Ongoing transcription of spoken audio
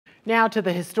Now to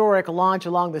the historic launch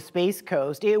along the Space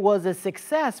Coast. It was a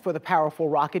success for the powerful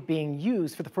rocket being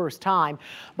used for the first time,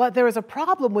 but there is a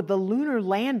problem with the lunar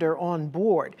lander on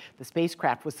board. The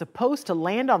spacecraft was supposed to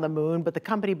land on the moon, but the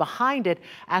company behind it,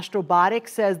 Astrobotic,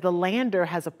 says the lander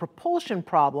has a propulsion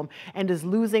problem and is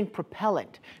losing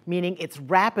propellant, meaning it's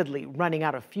rapidly running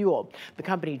out of fuel. The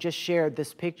company just shared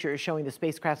this picture showing the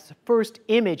spacecraft's first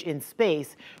image in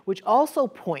space, which also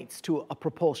points to a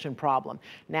propulsion problem.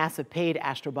 NASA paid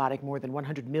Astrobotic more than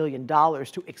 $100 million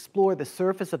to explore the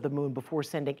surface of the moon before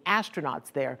sending astronauts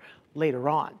there later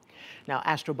on. Now,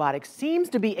 Astrobotic seems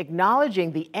to be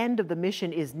acknowledging the end of the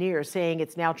mission is near, saying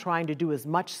it's now trying to do as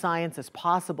much science as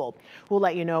possible. We'll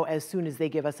let you know as soon as they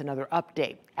give us another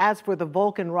update. As for the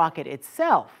Vulcan rocket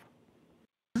itself,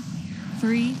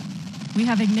 3, we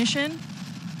have ignition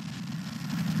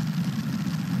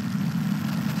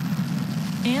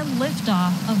and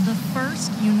liftoff of the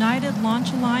first United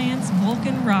Launch Alliance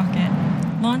Vulcan rocket,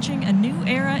 launching a new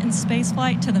era in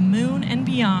spaceflight to the moon and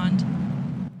beyond.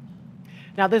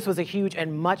 now, this was a huge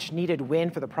and much-needed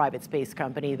win for the private space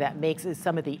company that makes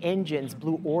some of the engines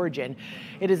Blue Origin.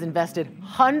 It has invested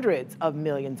hundreds of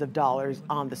millions of dollars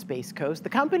on the Space Coast. The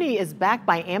company is backed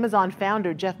by Amazon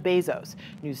founder Jeff Bezos.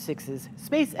 News 6's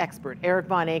space expert Eric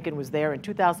Von Anken was there in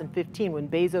 2015 when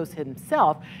Bezos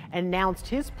himself announced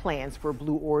his plans for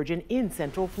Blue Origin in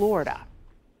Central Florida.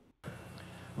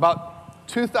 About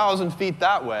 2,000 feet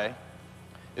that way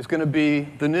is going to be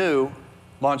the new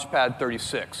Launch Pad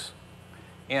 36.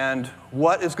 And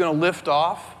what is going to lift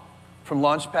off from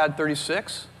Launch Pad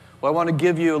 36? Well, I want to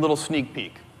give you a little sneak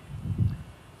peek.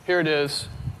 Here it is,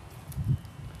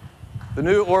 the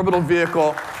new orbital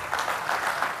vehicle.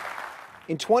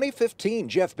 In 2015,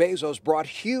 Jeff Bezos brought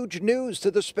huge news to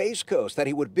the Space Coast that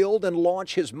he would build and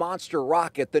launch his monster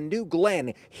rocket, the New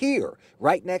Glenn, here,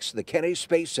 right next to the Kennedy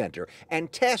Space Center,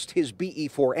 and test his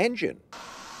BE-4 engine.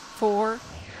 4,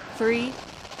 3,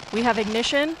 we have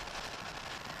ignition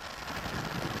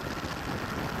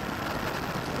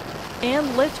and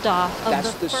liftoff of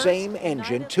That's the first same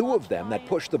engine, two of them, that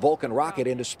pushed the Vulcan rocket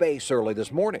into space early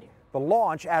this morning. The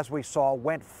launch, as we saw,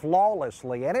 went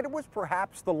flawlessly, and it was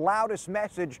perhaps the loudest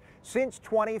message since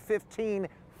 2015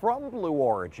 from Blue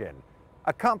Origin,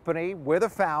 a company with a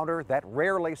founder that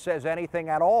rarely says anything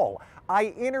at all.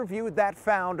 I interviewed that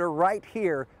founder right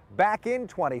here back in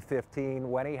 2015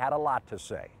 when he had a lot to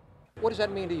say. What does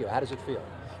that mean to you? How does it feel?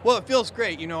 Well, it feels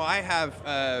great. You know, I have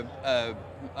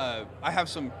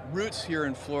some roots here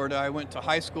in Florida. I went to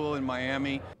high school in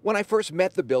Miami. When I first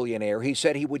met the billionaire, he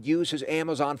said he would use his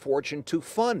Amazon fortune to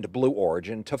fund Blue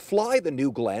Origin to fly the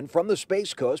New Glenn from the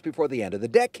Space Coast before the end of the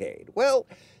decade. Well,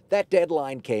 that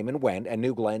deadline came and went, and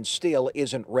New Glenn still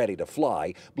isn't ready to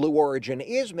fly. Blue Origin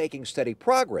is making steady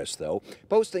progress, though,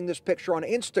 posting this picture on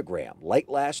Instagram late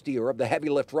last year of the heavy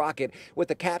lift rocket with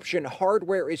the caption,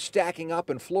 "Hardware is stacking up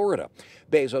in Florida."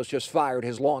 Bezos just fired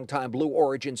his longtime Blue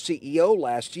Origin CEO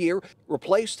last year,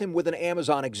 replaced him with an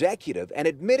Amazon executive, and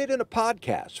admitted in a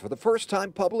podcast for the first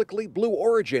time publicly Blue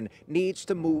Origin needs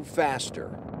to move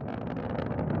faster.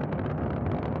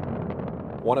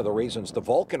 One of the reasons the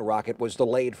Vulcan rocket was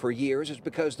delayed for years is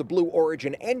because the Blue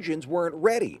Origin engines weren't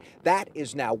ready. That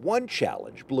is now one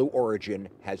challenge Blue Origin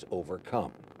has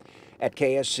overcome. At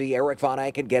KSC, Eric Von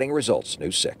Anken getting results,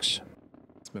 News 6.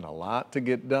 It's been a lot to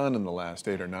get done in the last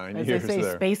 8 or 9 years as they say,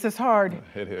 there. space is hard.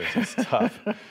 It is. It's tough.